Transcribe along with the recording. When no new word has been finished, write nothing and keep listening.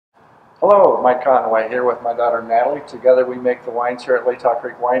Hello, Mike Conway here with my daughter Natalie. Together we make the wines here at Latah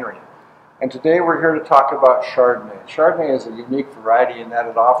Creek Winery. And today we're here to talk about Chardonnay. Chardonnay is a unique variety in that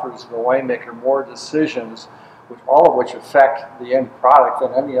it offers the winemaker more decisions, all of which affect the end product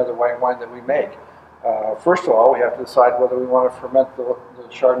than any other white wine that we make. First of all, we have to decide whether we want to ferment the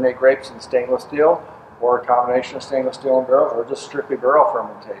Chardonnay grapes in stainless steel or a combination of stainless steel and barrels, or just strictly barrel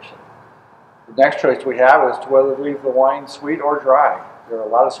fermentation. The next choice we have is to whether to leave the wine sweet or dry. There are a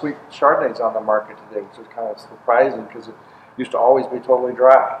lot of sweet Chardonnays on the market today, which is kind of surprising because it used to always be totally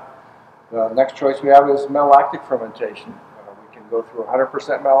dry. The next choice we have is malolactic fermentation. We can go through 100%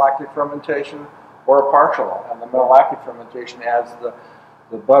 malolactic fermentation or a partial, and the malolactic fermentation adds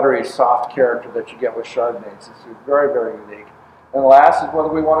the buttery, soft character that you get with Chardonnays. It's very, very unique. And last is whether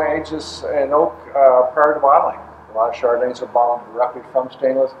we want to age this in oak prior to bottling. A lot of Chardonnays are bottled directly from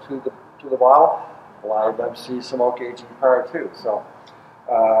stainless to the bottle. A lot of them see some oak aging prior to. So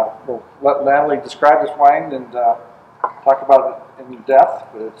we'll let Natalie describe this wine and talk about it in depth.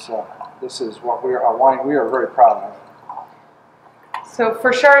 But this is a wine we are very proud of. So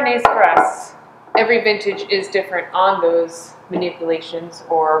for Chardonnays, for us, every vintage is different on those manipulations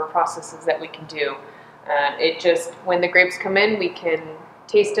or processes that we can do. When the grapes come in, we can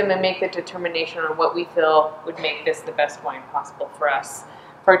taste them and make the determination on what we feel would make this the best wine possible for us.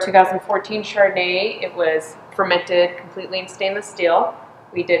 For our 2014 Chardonnay, it was fermented completely in stainless steel.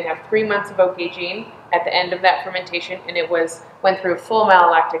 We did have 3 months of oak aging at the end of that fermentation, and it went through full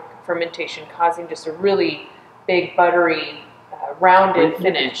malolactic fermentation, causing just a really big, buttery, rounded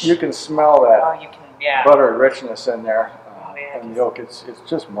finish. You can smell that yeah. buttery richness in there. Yeah, and the oak, it's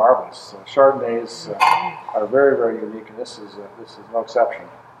just marvelous. Chardonnays are very, very unique, and this is no exception.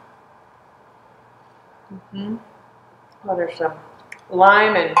 Well, there's some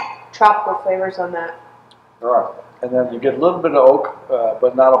lime and tropical flavors on that. There are, and then you get a little bit of oak,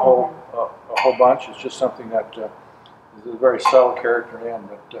 but not a whole bunch. It's just something that is a very subtle character in.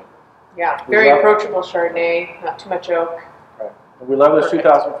 But yeah, very approachable Chardonnay, not too much oak. Right. We love this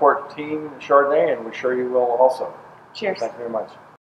 2014 Chardonnay, and we're sure you will also. Cheers. Thank you very much.